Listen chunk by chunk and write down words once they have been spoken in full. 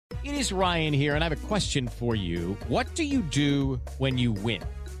It is Ryan here, and I have a question for you. What do you do when you win?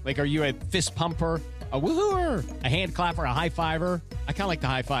 Like, are you a fist pumper, a woohooer, a hand clapper, a high fiver? I kind of like the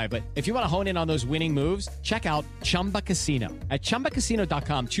high five, but if you want to hone in on those winning moves, check out Chumba Casino. At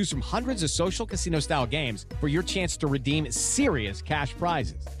ChumbaCasino.com, choose from hundreds of social casino-style games for your chance to redeem serious cash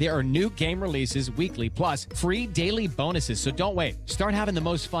prizes. There are new game releases weekly, plus free daily bonuses. So don't wait. Start having the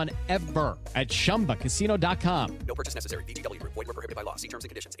most fun ever at ChumbaCasino.com. No purchase necessary. VGW Group. Void where prohibited by law. See terms and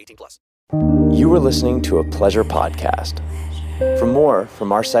conditions. 18+. You are listening to a Pleasure Podcast. For more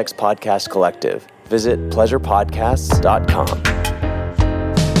from our Sex Podcast Collective, visit pleasurepodcasts.com.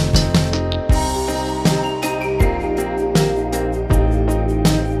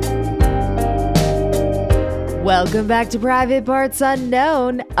 Welcome back to Private Parts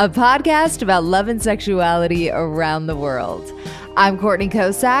Unknown, a podcast about love and sexuality around the world. I'm Courtney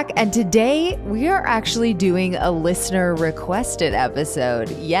Kosak, and today we are actually doing a listener-requested episode.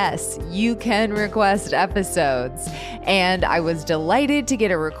 Yes, you can request episodes. And I was delighted to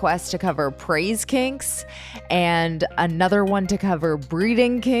get a request to cover praise kinks and another one to cover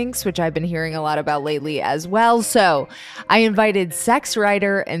breeding kinks, which I've been hearing a lot about lately as well. So I invited sex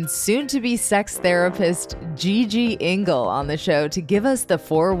writer and soon-to-be sex therapist Gigi Engle on the show to give us the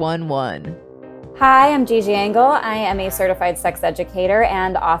 411. Hi, I'm Gigi Engle. I am a certified sex educator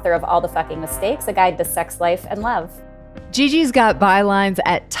and author of All the Fucking Mistakes, a guide to sex, life, and love. Gigi's got bylines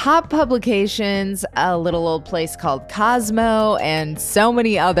at top publications, a little old place called Cosmo, and so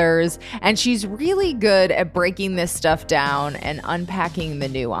many others. And she's really good at breaking this stuff down and unpacking the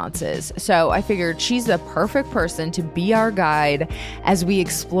nuances. So I figured she's the perfect person to be our guide as we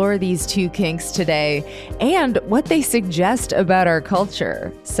explore these two kinks today and what they suggest about our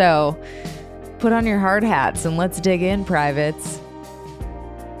culture. So put on your hard hats and let's dig in, privates.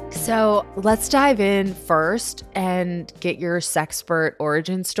 So let's dive in first and get your sexpert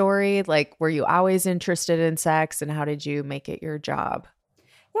origin story. Like, were you always interested in sex, and how did you make it your job?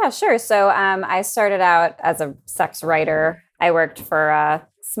 Yeah, sure. So I started out as a sex writer. I worked for a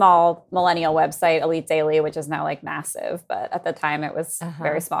small millennial website, Elite Daily, which is now like massive, but at the time it was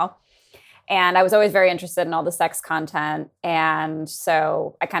very small. And I was always very interested in all the sex content. And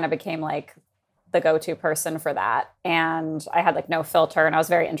so I kind of became like the go-to person for that. And I had like no filter and I was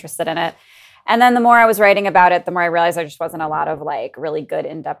very interested in it. And then the more I was writing about it, the more I realized there just wasn't a lot of like really good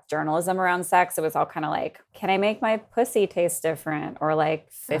in-depth journalism around sex. It was all kind of like, can I make my pussy taste different? Or like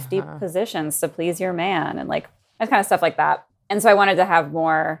 50 positions to please your man? And like that kind of stuff like that. And so I wanted to have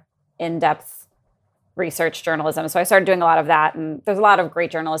more in-depth research journalism. So I started doing a lot of that. And there's a lot of great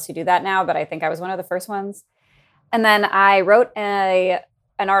journalists who do that now, but I think I was one of the first ones. And then I wrote an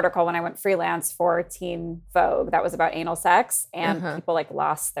article when I went freelance for Teen Vogue that was about anal sex, and people like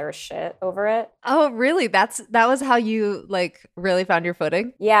lost their shit over it. Oh, really? That was how you like really found your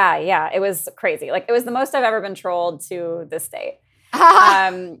footing? Yeah. It was crazy. Like it was the most I've ever been trolled to this date.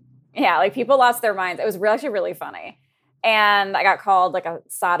 Yeah, like people lost their minds. It was actually really funny. And I got called like a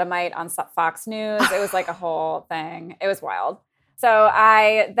sodomite on Fox News. It was like a whole thing. It was wild. So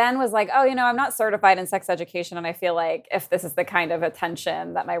I then was like, oh, I'm not certified in sex education. And I feel like if this is the kind of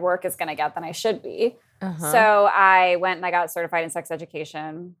attention that my work is going to get, then I should be. So I went and I got certified in sex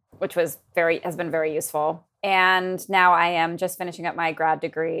education, which has been very useful. And now I am just finishing up my grad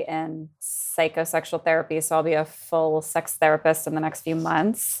degree in psychosexual therapy. So I'll be a full sex therapist in the next few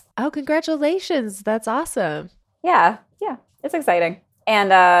months. Oh, congratulations. That's awesome. Yeah, it's exciting.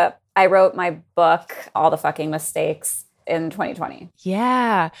 And I wrote my book, All the Fucking Mistakes, in 2020.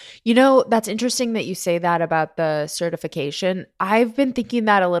 Yeah. That's interesting that you say that about the certification. I've been thinking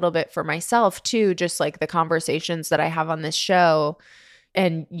that a little bit for myself too, just like the conversations that I have on this show,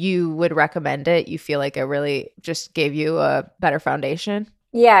 and you would recommend it. You feel like it really just gave you a better foundation?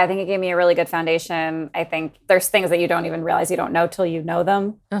 Yeah, I think it gave me a really good foundation. I think there's things that you don't even realize you don't know till you know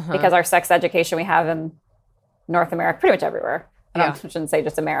them, because our sex education we have in North America, pretty much everywhere, I shouldn't say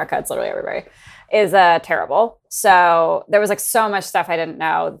just America, it's literally everywhere, is terrible. So there was like so much stuff I didn't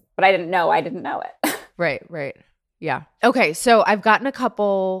know, but I didn't know it. Right. Yeah. Okay. So I've gotten a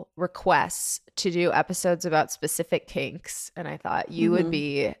couple requests to do episodes about specific kinks, and I thought you would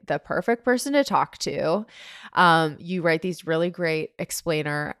be the perfect person to talk to. You write these really great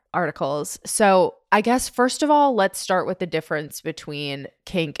explainer articles. So I guess first of all, let's start with the difference between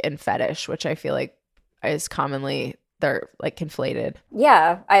kink and fetish, which I feel like is commonly they're like conflated.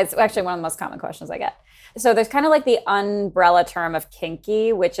 Yeah, it's actually one of the most common questions I get. So there's kind of like the umbrella term of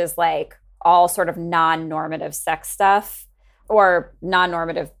kinky, which is like all sort of non-normative sex stuff or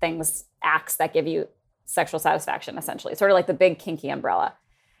non-normative things, acts that give you sexual satisfaction, essentially, sort of like the big kinky umbrella.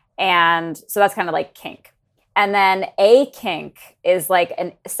 And so that's kind of like kink. And then a kink is like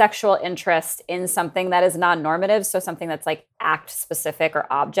a sexual interest in something that is non-normative. So something that's like act specific or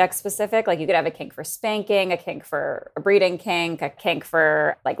object specific. Like you could have a kink for spanking, a kink for a breeding kink, a kink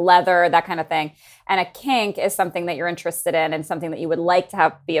for like leather, that kind of thing. And a kink is something that you're interested in and something that you would like to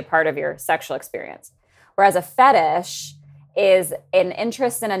have be a part of your sexual experience. Whereas a fetish is an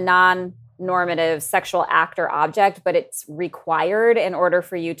interest in a non-normative sexual act or object, but it's required in order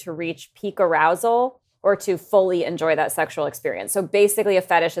for you to reach peak arousal or to fully enjoy that sexual experience. So basically a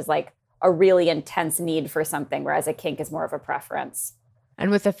fetish is like a really intense need for something, whereas a kink is more of a preference.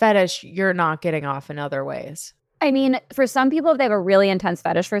 And with a fetish, you're not getting off in other ways. I mean, for some people, if they have a really intense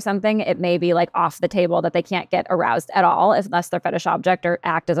fetish for something, it may be like off the table that they can't get aroused at all unless their fetish object or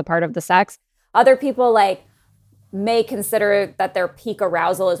act is a part of the sex. Other people like may consider that their peak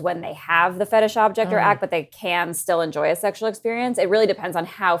arousal is when they have the fetish object or act, but they can still enjoy a sexual experience. It really depends on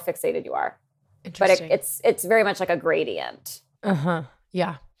how fixated you are. But it's very much like a gradient.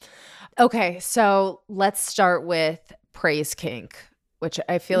 Yeah. Okay, so let's start with praise kink, which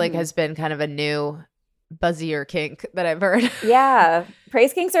I feel like has been kind of a new buzzier kink that I've heard. Yeah.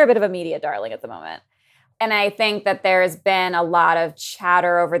 Praise kinks are a bit of a media darling at the moment. And I think that there's been a lot of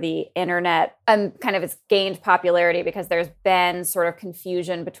chatter over the internet and kind of it's gained popularity because there's been sort of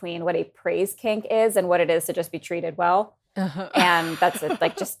confusion between what a praise kink is and what it is to just be treated well. And that's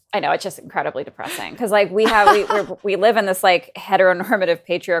like just I know it's just incredibly depressing because like we live in this like heteronormative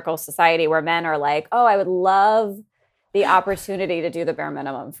patriarchal society where men are like, oh, I would love the opportunity to do the bare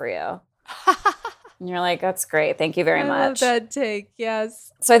minimum for you. And you're like, that's great. Thank you very much. Love that take.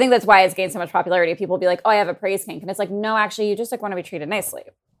 Yes. So I think that's why it's gained so much popularity. People will be like, oh, I have a praise kink. And it's like, no, actually, you just like want to be treated nicely.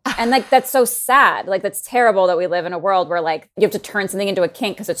 And like, that's so sad. Like, that's terrible that we live in a world where like you have to turn something into a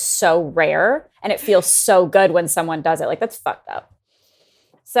kink because it's so rare and it feels so good when someone does it. Like, that's fucked up.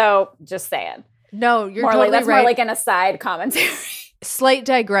 So just saying. No, you're more totally like, that's right. more like an aside commentary. Slight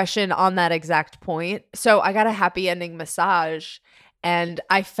digression on that exact point. So I got a happy ending massage and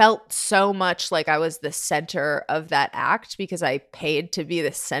I felt so much like I was the center of that act because I paid to be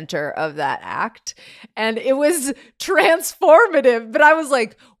the center of that act. And it was transformative. But I was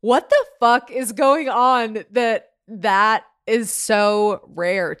like, what the fuck is going on that is so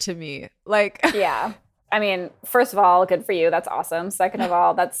rare to me? Like, yeah. I mean, first of all, good for you. That's awesome. Second of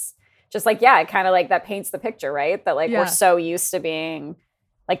all, that's just like, yeah, it kind of like that paints the picture, right? That like we're so used to being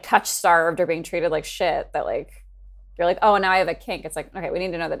like touch starved or being treated like shit that like you're like, oh, now I have a kink. It's like, okay, we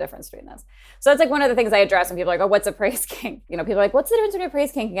need to know the difference between this. So that's like one of the things I address when people are like, oh, what's a praise kink? You know, people are like, what's the difference between a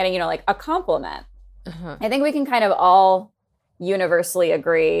praise kink and getting, you know, like a compliment? I think we can kind of all universally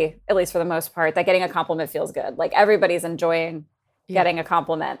agree, at least for the most part, that getting a compliment feels good. Like everybody's enjoying getting a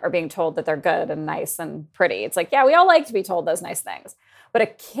compliment or being told that they're good and nice and pretty. It's like, yeah, we all like to be told those nice things. But a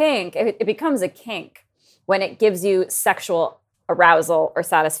kink, it becomes a kink when it gives you sexual arousal or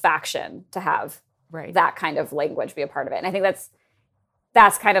satisfaction to have that kind of language be a part of it. And I think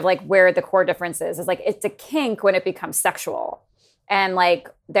that's kind of like where the core difference is like it's a kink when it becomes sexual. And like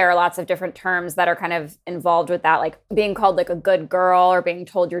there are lots of different terms that are kind of involved with that, like being called like a good girl or being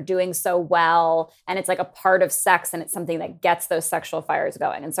told you're doing so well. And it's like a part of sex and it's something that gets those sexual fires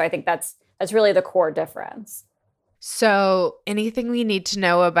going. And so I think that's really the core difference. So anything we need to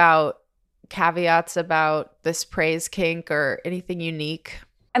know about caveats about this praise kink or anything unique?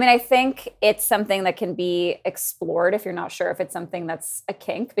 I mean, I think it's something that can be explored if you're not sure if it's something that's a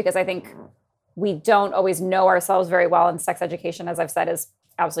kink, because I think we don't always know ourselves very well, and sex education, as I've said, is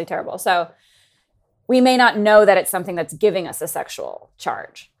absolutely terrible. So we may not know that it's something that's giving us a sexual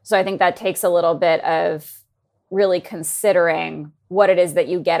charge. So I think that takes a little bit of really considering what it is that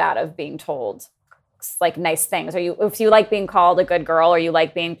you get out of being told like nice things. If you like being called a good girl or you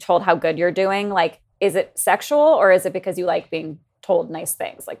like being told how good you're doing, like, is it sexual or is it because you like being told nice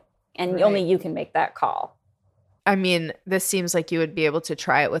things? Like, and only you can make that call. I mean, this seems like you would be able to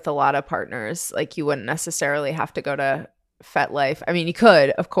try it with a lot of partners. Like you wouldn't necessarily have to go to FetLife. I mean, you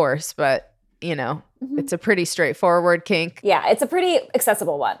could, of course, but you know, it's a pretty straightforward kink. Yeah, it's a pretty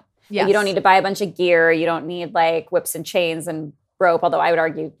accessible one. Yes. You don't need to buy a bunch of gear. You don't need like whips and chains and rope, although I would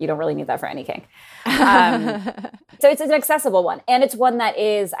argue you don't really need that for any kink. So it's an accessible one. And it's one that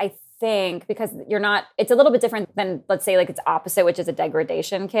is, I think, because it's a little bit different than, let's say, like its opposite, which is a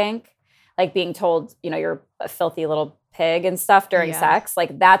degradation kink. Like being told, you know, you're a filthy little pig and stuff during sex.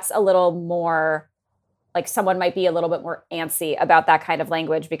 Like that's a little more, like someone might be a little bit more antsy about that kind of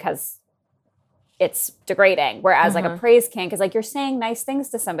language because it's degrading. Whereas like a praise kink is like you're saying nice things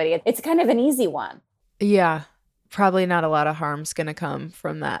to somebody. It's kind of an easy one. Yeah. Probably not a lot of harm's going to come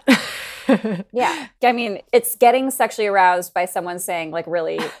from that. Yeah. I mean, it's getting sexually aroused by someone saying like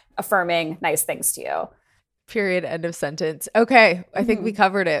really affirming nice things to you. Period. End of sentence. Okay. I think we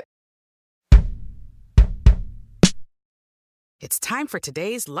covered it. It's time for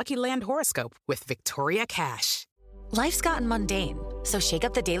today's Lucky Land horoscope with Victoria Cash. Life's gotten mundane, so shake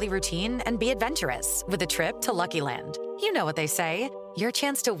up the daily routine and be adventurous with a trip to Lucky Land. You know what they say. Your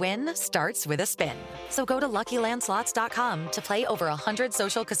chance to win starts with a spin. So go to LuckyLandSlots.com to play over 100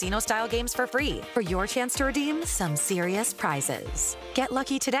 social casino-style games for free for your chance to redeem some serious prizes. Get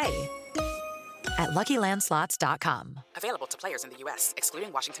lucky today at LuckyLandSlots.com. Available to players in the U.S.,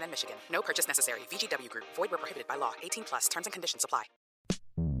 excluding Washington and Michigan. No purchase necessary. VGW Group. Void where prohibited by law. 18 plus. Terms and conditions apply.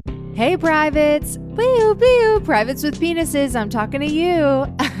 Hey, privates. Pew, pew. Privates with penises. I'm talking to you.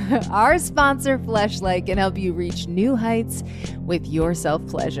 Our sponsor, Fleshlight, can help you reach new heights with your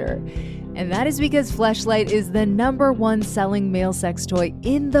self-pleasure. And that is because Fleshlight is the #1 selling male sex toy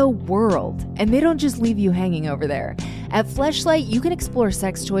in the world. And they don't just leave you hanging over there. At Fleshlight, you can explore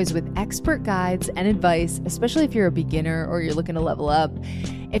sex toys with expert guides and advice, especially if you're a beginner or you're looking to level up.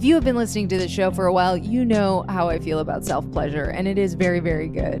 If you have been listening to the show for a while, you know how I feel about self-pleasure, and it is very, very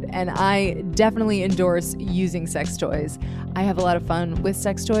good. And I definitely endorse using sex toys. I have a lot of fun with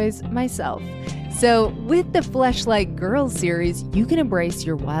sex toys myself. So with the Fleshlight Girls series, you can embrace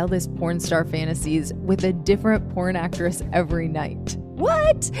your wildest porn star fantasies with a different porn actress every night.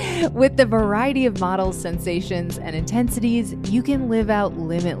 What? With the variety of models, sensations, and intensities, you can live out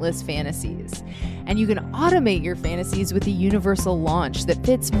limitless fantasies. And you can automate your fantasies with the universal launch that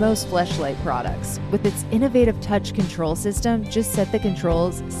fits most Fleshlight products. With its innovative touch control system, just set the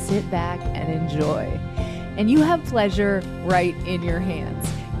controls, sit back, and enjoy. And you have pleasure right in your hands.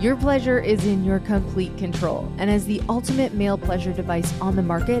 Your pleasure is in your complete control. And as the ultimate male pleasure device on the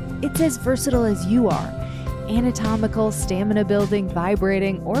market, it's as versatile as you are. Anatomical, stamina building,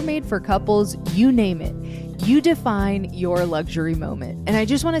 vibrating, or made for couples, you name it. You define your luxury moment. And I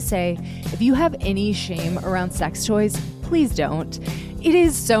just want to say, if you have any shame around sex toys, please don't. It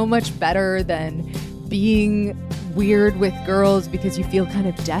is so much better than being weird with girls because you feel kind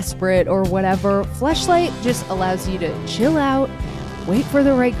of desperate or whatever. Fleshlight just allows you to chill out, wait for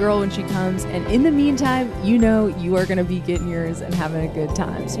the right girl when she comes, and in the meantime, you know you are going to be getting yours and having a good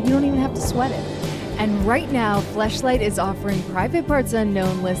time. So you don't even have to sweat it. And right now, Fleshlight is offering Private Parts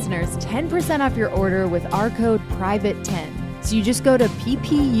Unknown listeners 10% off your order with our code PRIVATE10. So you just go to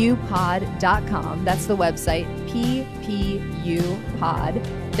ppupod.com. That's the website, ppupod.com.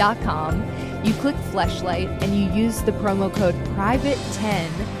 You click Fleshlight and you use the promo code PRIVATE10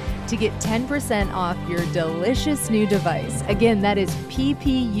 to get 10% off your delicious new device. Again, that is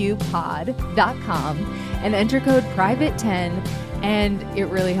ppupod.com and enter code PRIVATE10. And it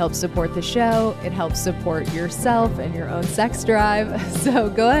really helps support the show. It helps support yourself and your own sex drive. So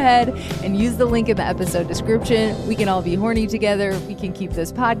go ahead and use the link in the episode description. We can all be horny together. We can keep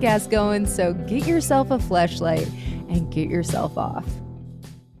this podcast going. So get yourself a Fleshlight and get yourself off.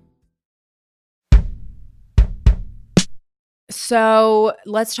 So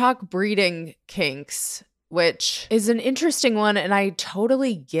let's talk breeding kinks, which is an interesting one. And I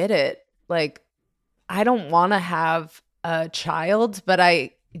totally get it. Like, I don't want to have a child, but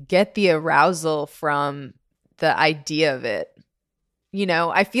I get the arousal from the idea of it. You know,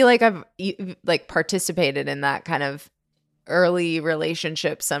 I feel like I've participated in that kind of early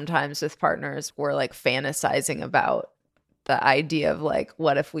relationship sometimes with partners. We're like fantasizing about the idea of like,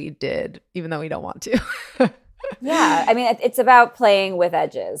 what if we did, even though we don't want to. Yeah. I mean, it's about playing with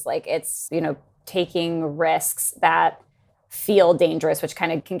edges. Like it's, taking risks that feel dangerous, which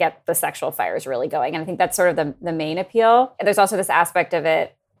kind of can get the sexual fires really going. And I think that's sort of the main appeal. And there's also this aspect of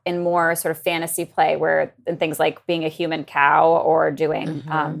it in more sort of fantasy play where in things like being a human cow or doing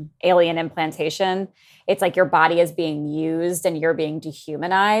alien implantation, it's like your body is being used and you're being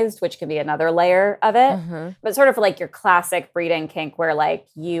dehumanized, which can be another layer of it. But sort of like your classic breeding kink where like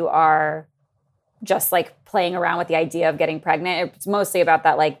you are just like playing around with the idea of getting pregnant. It's mostly about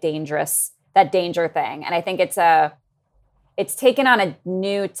that like danger thing. And I think it's taken on a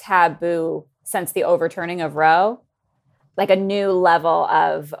new taboo since the overturning of Roe, like a new level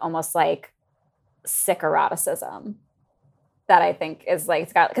of almost like sick eroticism that I think is like,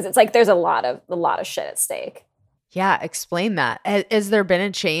 it's got, because it's like there's a lot of shit at stake. Yeah, explain that. Has there been a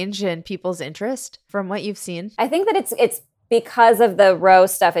change in people's interest from what you've seen? I think that it's because of the Roe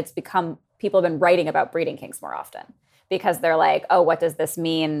stuff, it's become, people have been writing about breeding kinks more often because they're like, oh, what does this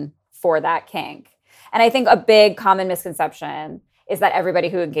mean for that kink? And I think a big common misconception is that everybody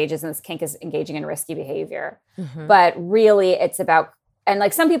who engages in this kink is engaging in risky behavior. But really it's about, and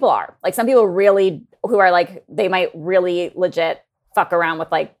like some people are, like some people really who are like, they might really legit fuck around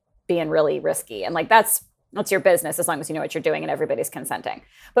with like being really risky. And like that's It's your business as long as you know what you're doing and everybody's consenting.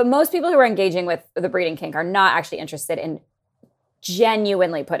 But most people who are engaging with the breeding kink are not actually interested in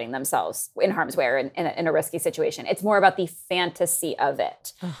genuinely putting themselves in harm's way or in a risky situation. It's more about the fantasy of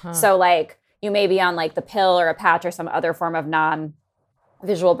it. So like you may be on like the pill or a patch or some other form of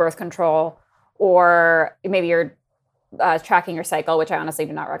non-visual birth control, or maybe you're tracking your cycle, which I honestly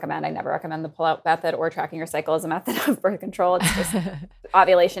do not recommend. I never recommend the pull-out method or tracking your cycle as a method of birth control. It's just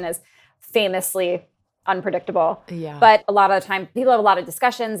ovulation is famously unpredictable. Yeah. But a lot of the time people have a lot of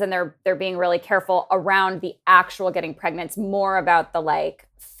discussions and they're being really careful around the actual getting pregnant. It's more about the like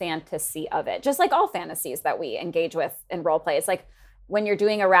fantasy of it. Just like all fantasies that we engage with in role play. It's like when you're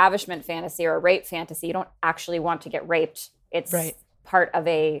doing a ravishment fantasy or a rape fantasy, you don't actually want to get raped. It's part of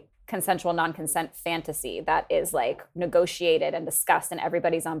a consensual non-consent fantasy that is like negotiated and discussed and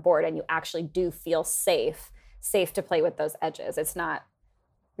everybody's on board and you actually do feel safe to play with those edges.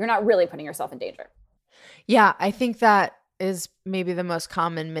 You're not really putting yourself in danger. Yeah, I think that is maybe the most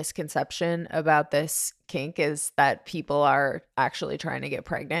common misconception about this kink is that people are actually trying to get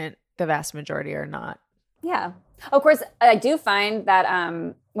pregnant. The vast majority are not. Yeah. Of course, I do find that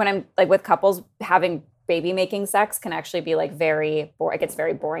when I'm like with couples, having baby making sex can actually be like it gets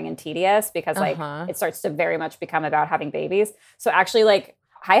very boring and tedious because like it starts to very much become about having babies. So actually like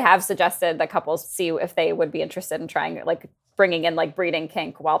I have suggested that couples see if they would be interested in trying like bringing in like breeding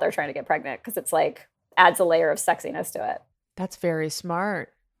kink while they're trying to get pregnant because it's like adds a layer of sexiness to it. That's very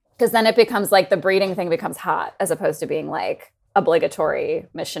smart. Because then it becomes like the breeding thing becomes hot as opposed to being like obligatory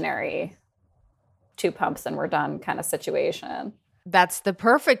missionary 2 pumps and we're done kind of situation. That's the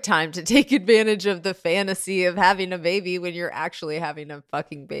perfect time to take advantage of the fantasy of having a baby when you're actually having a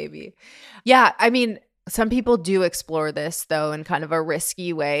fucking baby. Yeah, I mean, some people do explore this though in kind of a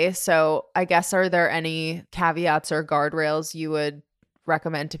risky way. So I guess are there any caveats or guardrails you would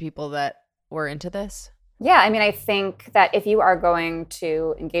recommend to people that were into this? Yeah, I mean, I think that if you are going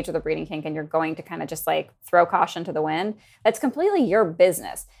to engage with a breeding kink and you're going to kind of just like throw caution to the wind, that's completely your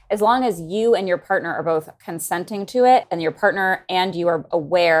business. As long as you and your partner are both consenting to it and your partner and you are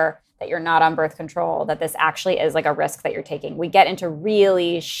aware that you're not on birth control, that this actually is like a risk that you're taking. We get into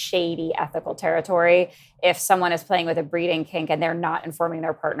really shady ethical territory if someone is playing with a breeding kink and they're not informing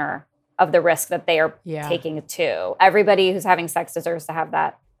their partner of the risk that they are taking too. Everybody who's having sex deserves to have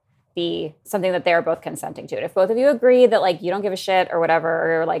that be something that they're both consenting to. And if both of you agree that like you don't give a shit or whatever, or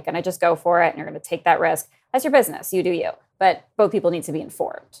you're like gonna just go for it and you're gonna take that risk, that's your business. You do you. But both people need to be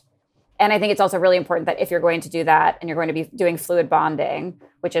informed. And I think it's also really important that if you're going to do that and you're going to be doing fluid bonding,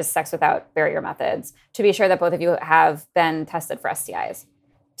 which is sex without barrier methods, to be sure that both of you have been tested for STIs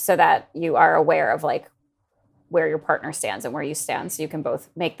so that you are aware of like where your partner stands and where you stand so you can both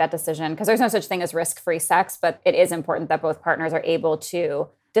make that decision. Because there's no such thing as risk-free sex, but it is important that both partners are able to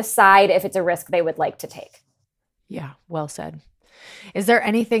decide if it's a risk they would like to take. Yeah, well said. Is there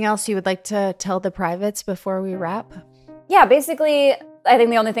anything else you would like to tell the privates before we wrap? Yeah, basically, I think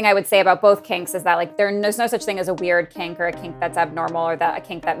the only thing I would say about both kinks is that like there's no such thing as a weird kink or a kink that's abnormal or that a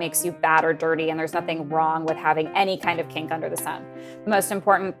kink that makes you bad or dirty, and there's nothing wrong with having any kind of kink under the sun. The most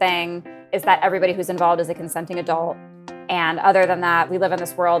important thing is that everybody who's involved is a consenting adult. And other than that, we live in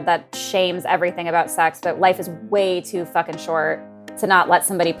this world that shames everything about sex, but life is way too fucking short to not let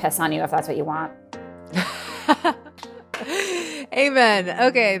somebody piss on you if that's what you want. Amen.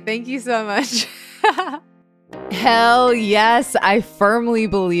 Okay, thank you so much. Hell yes, I firmly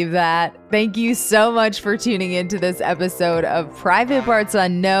believe that. Thank you so much for tuning into this episode of Private Parts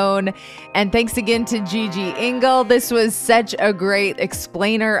Unknown. And thanks again to Gigi Engle. This was such a great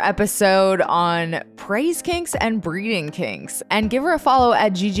explainer episode on praise kinks and breeding kinks. And give her a follow at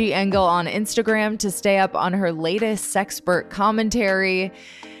Gigi Engle on Instagram to stay up on her latest sexpert commentary.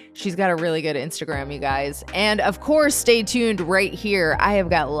 She's got a really good Instagram, you guys. And of course, stay tuned right here. I have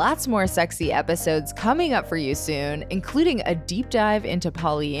got lots more sexy episodes coming up for you soon, including a deep dive into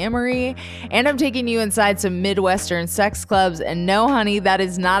polyamory. And I'm taking you inside some Midwestern sex clubs. And no, honey, that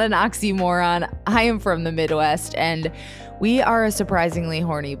is not an oxymoron. I am from the Midwest, and we are a surprisingly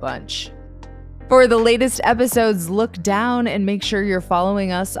horny bunch. For the latest episodes, look down and make sure you're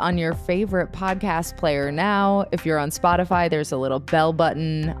following us on your favorite podcast player now. If you're on Spotify, there's a little bell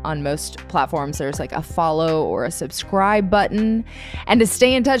button. On most platforms, there's like a follow or a subscribe button. And to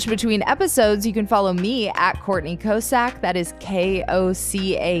stay in touch between episodes, you can follow me at Courtney Kosak. That is Kocack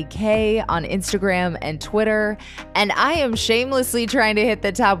on Instagram and Twitter. And I am shamelessly trying to hit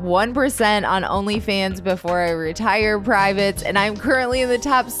the top 1% on OnlyFans before I retire, privates. And I'm currently in the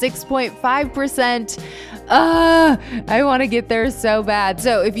top 6.5% 100%. I want to get there so bad.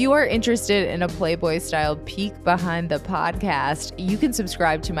 So if you are interested in a Playboy-style peek behind the podcast, you can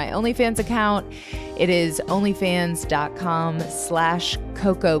subscribe to my OnlyFans account. It is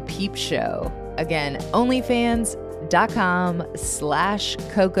onlyfans.com/CocoPeepShow. Again,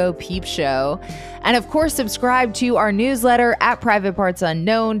 onlyfans.com/CocoPeepShow. And of course, subscribe to our newsletter at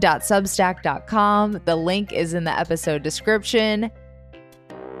privatepartsunknown.substack.com. The link is in the episode description.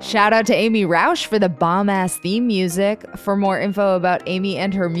 Shout out to Amy Rausch for the bomb-ass theme music. For more info about Amy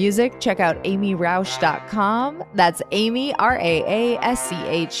and her music, check out amyrausch.com. That's Amy,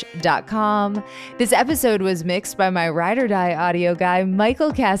 RAASCH.com. This episode was mixed by my ride or die audio guy,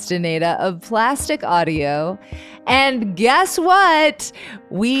 Michael Castaneda of Plastic Audio. And guess what?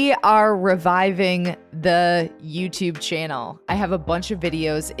 We are reviving the YouTube channel. I have a bunch of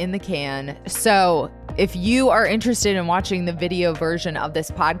videos in the can. So if you are interested in watching the video version of this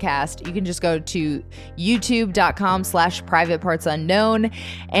podcast, you can just go to youtube.com/privatepartsunknown,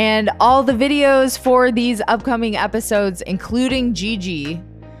 and all the videos for these upcoming episodes, including Gigi.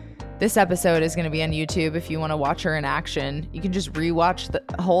 This episode is going to be on YouTube. If you want to watch her in action, you can just rewatch the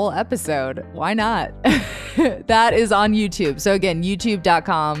whole episode. Why not? That is on YouTube. So again,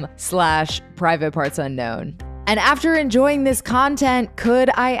 youtube.com/privatepartsunknown. And after enjoying this content,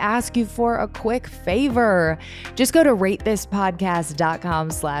 could I ask you for a quick favor? Just go to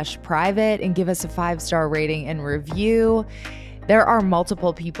ratethispodcast.com/private and give us a 5-star rating and review. There are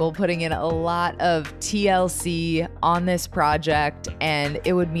multiple people putting in a lot of TLC on this project, and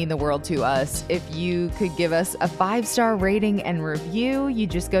it would mean the world to us if you could give us a 5-star rating and review. You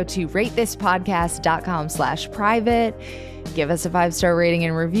just go to ratethispodcast.com/private. Give us a 5-star rating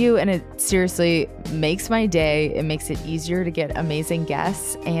and review, and it seriously makes my day. It makes it easier to get amazing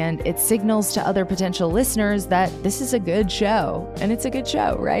guests, and it signals to other potential listeners that this is a good show, and it's a good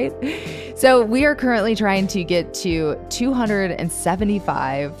show, right? So we are currently trying to get to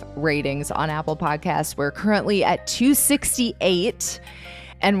 275 ratings on Apple Podcasts. We're currently at 268.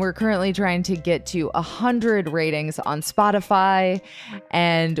 And we're currently trying to get to 100 ratings on Spotify,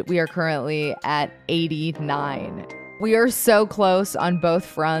 and we are currently at 89. We are so close on both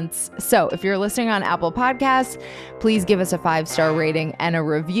fronts. So if you're listening on Apple Podcasts, please give us a 5-star rating and a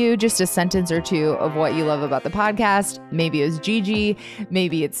review, just a sentence or two of what you love about the podcast. Maybe it was Gigi,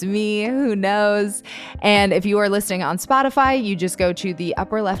 maybe it's me, who knows? And if you are listening on Spotify, you just go to the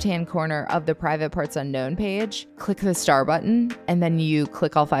upper left-hand corner of the Private Parts Unknown page, click the star button, and then you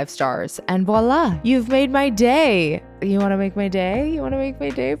click all 5 stars. And voila, you've made my day. You want to make my day? You want to make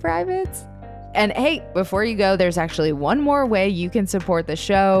my day, privates? And hey, before you go, there's actually one more way you can support the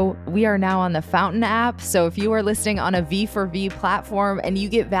show. We are now on the Fountain app. So if you are listening on a V4V platform and you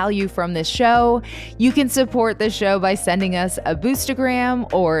get value from this show, you can support the show by sending us a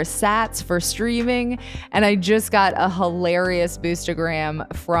boostagram or sats for streaming. And I just got a hilarious boostagram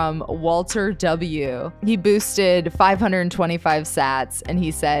from Walter W. He boosted 525 sats and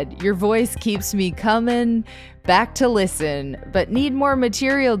he said, "Your voice keeps me coming back to listen, but need more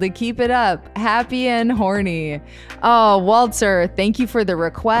material to keep it up. Happy and horny." Oh, Walter, thank you for the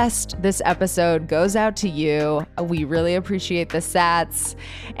request. This episode goes out to you. We really appreciate the sats.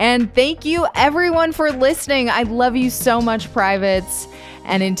 And thank you everyone for listening. I love you so much, privates.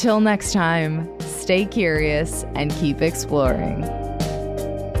 And until next time, stay curious and keep exploring.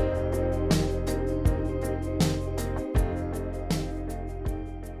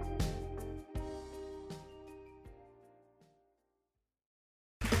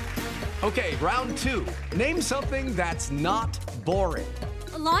 Okay, round 2. Name something that's not boring.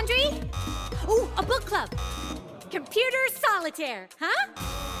 A laundry? Ooh, a book club. Computer solitaire, huh?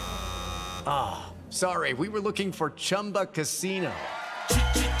 Ah, sorry, we were looking for Chumba Casino.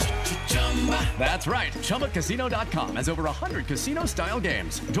 That's right, ChumbaCasino.com has over 100 casino-style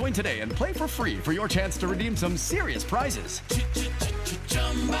games. Join today and play for free for your chance to redeem some serious prizes.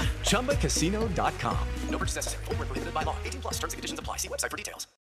 ChumbaCasino.com. No purchase necessary. Void where prohibited by law. 18+ terms and conditions apply. See website for details.